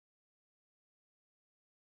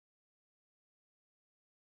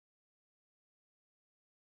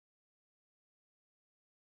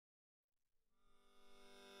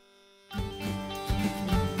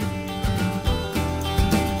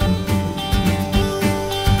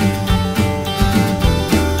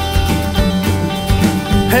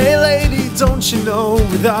don't you know,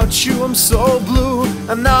 without you I'm so blue.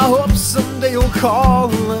 And I hope someday you'll call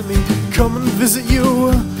and let me come and visit you.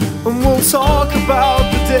 And we'll talk about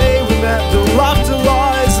the day we met, the laughter,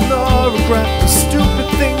 lies and the regret, the stupid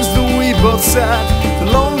things that we both said, the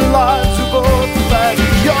lonely lives we both led.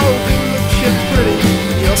 You'll be looking pretty,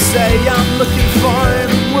 you'll say I'm looking fine,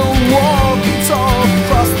 and we'll walk and talk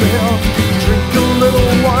across the hill, drink a little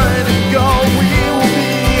wine and go. We will be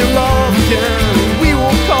in love again. We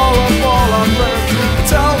will call up all our friends,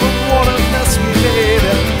 tell them what a mess we made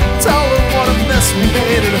it, tell them what a mess we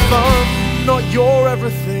made it. If I'm not your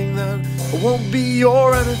everything, then I won't be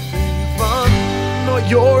your anything. If I'm not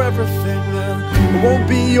your everything, then I won't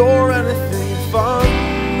be your anything. If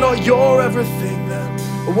I'm not your everything, then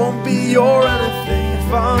I won't be your anything.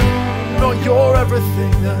 If I'm not your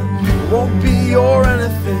everything, then I won't be your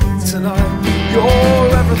anything tonight.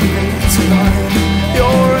 You're everything tonight.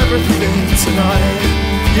 You're everything tonight.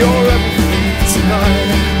 You're everything tonight.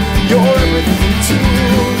 You're everything too.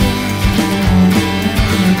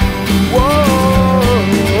 Whoa.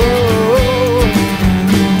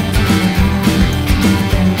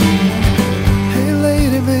 Hey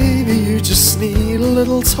lady, maybe you just need a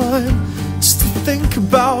little time just to think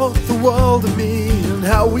about the world and me, and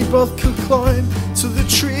how we both could climb to the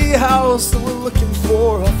tree house that we're looking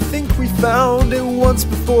for. I think we found it once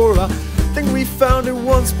before. I think we found it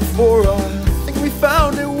once before. I think we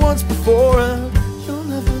found it once before. And you'll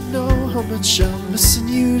never know how much I'm missing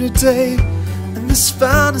you today. And this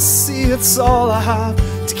fantasy, it's all I have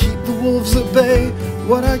to keep the wolves at bay.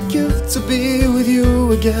 What I'd give to be with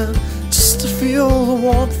you again, just to feel the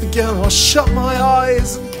warmth again. I'll shut my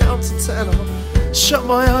eyes and count to 10. I'll shut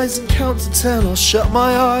my eyes and count to 10. I'll shut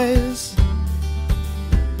my eyes.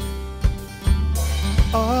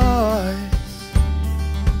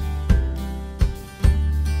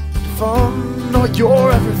 If I'm not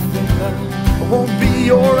your everything, then I won't be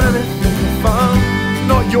your anything. If I'm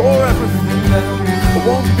not your everything, then I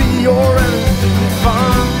won't be your anything. If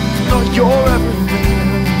I'm not your everything,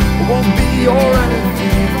 then I won't be your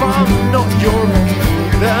anything. If I'm not your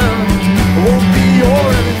everything, then I won't be your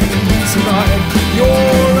anything tonight.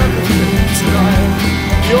 You're everything tonight.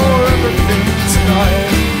 You're everything tonight.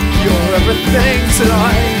 You're everything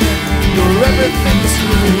tonight. You're everything to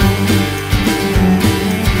me.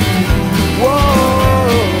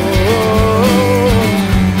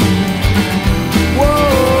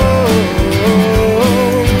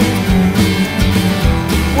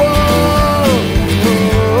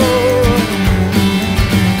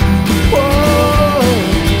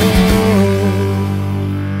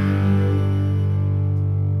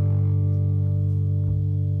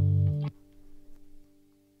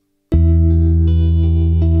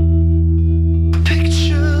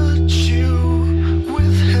 Picture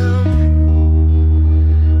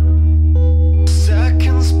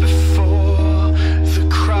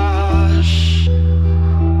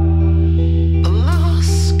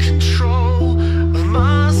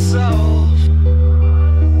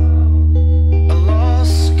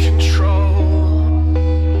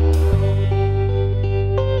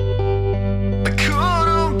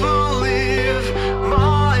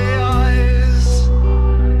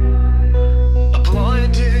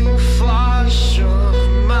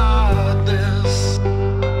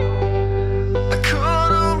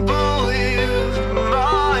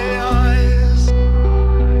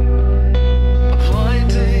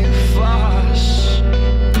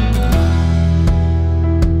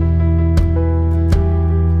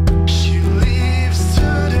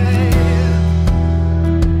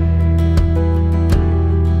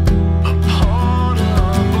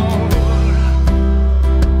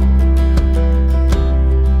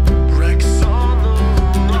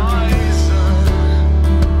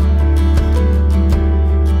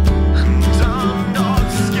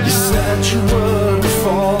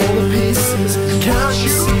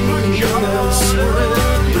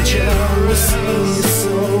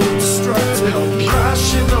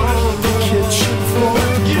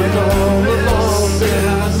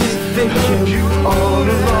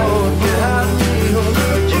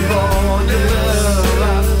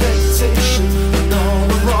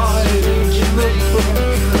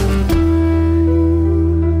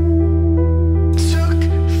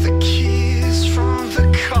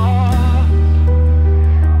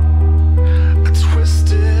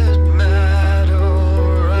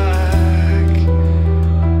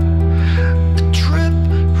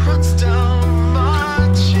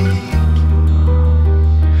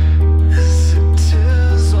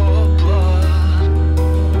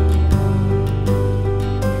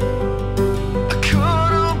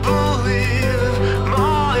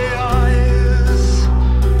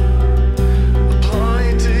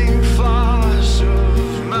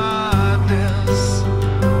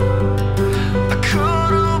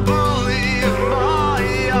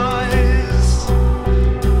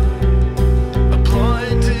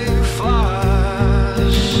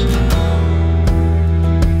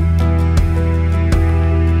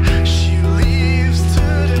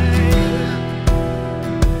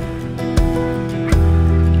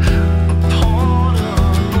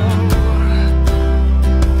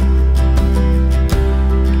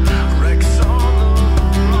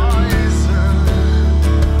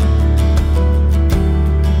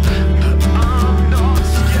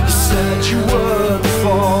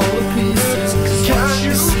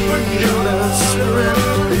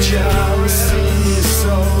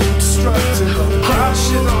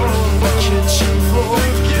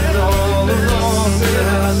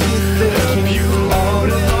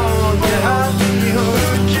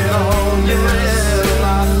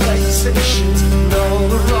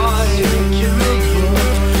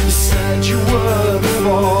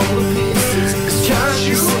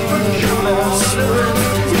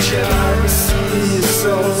I see you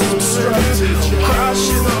so obstructed,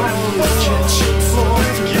 crashing on the kitchen floor.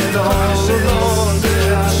 Get all alone,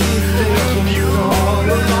 yeah, I be thinking you all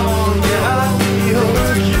along. Yeah, I be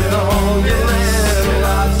hooked, get all your little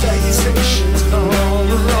accusations all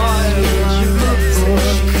along. You look.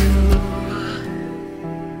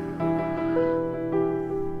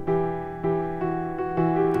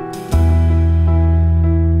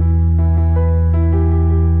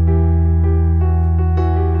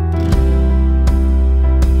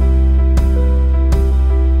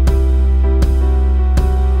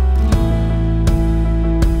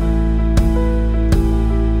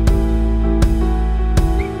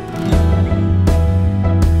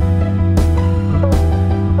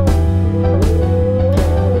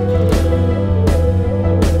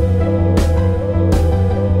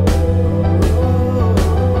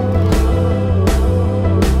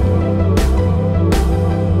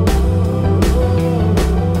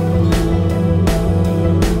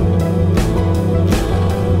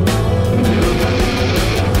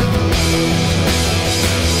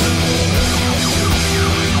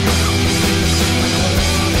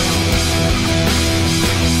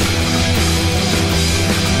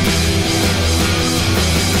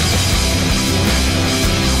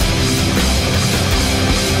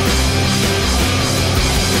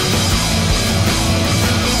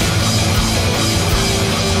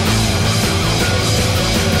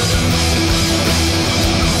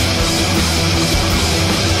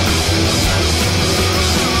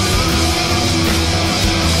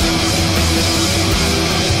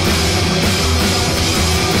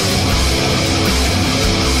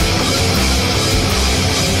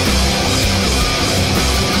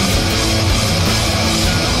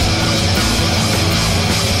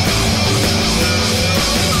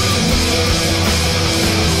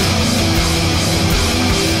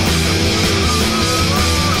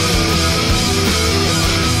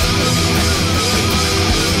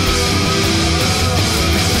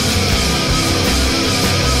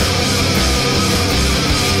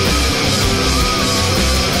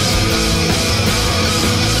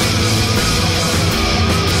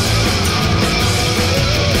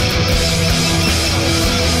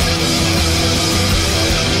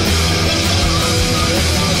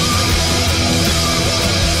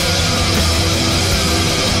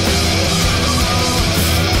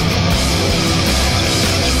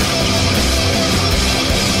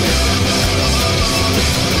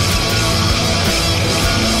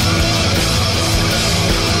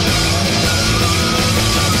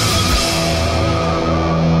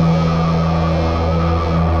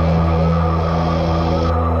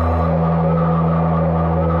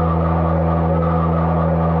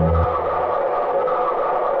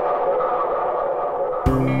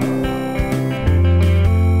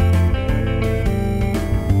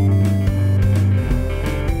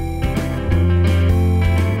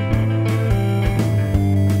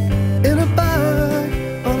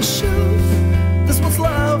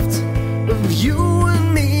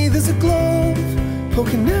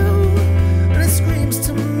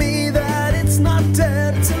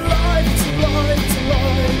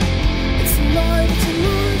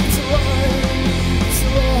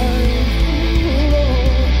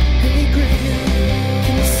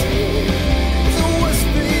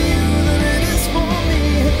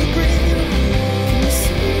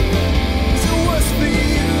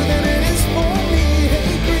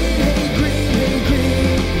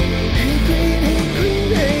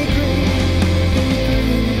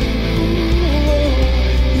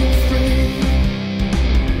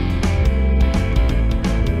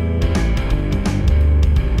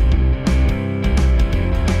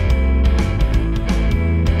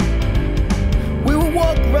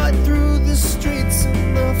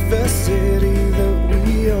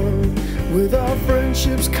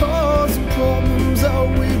 friendships caught